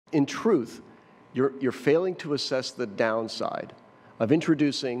in truth, you're failing to assess the downside of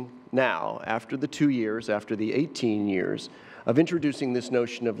introducing now, after the 2 years, after the 18 years, of introducing this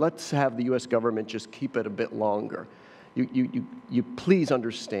notion of let's have the U.S. government just keep it a bit longer. You please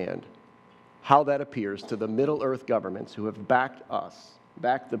understand how that appears to the Middle Earth governments who have backed us,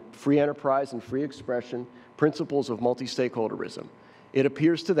 backed the free enterprise and free expression principles of multi-stakeholderism. It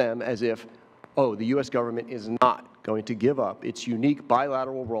appears to them as if, oh, the U.S. government is not going to give up its unique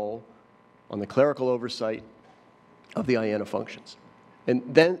bilateral role on the clerical oversight of the IANA functions. And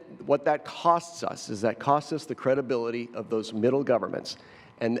then what that costs us is that costs us the credibility of those middle governments.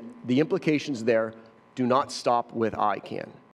 And the implications there do not stop with ICANN.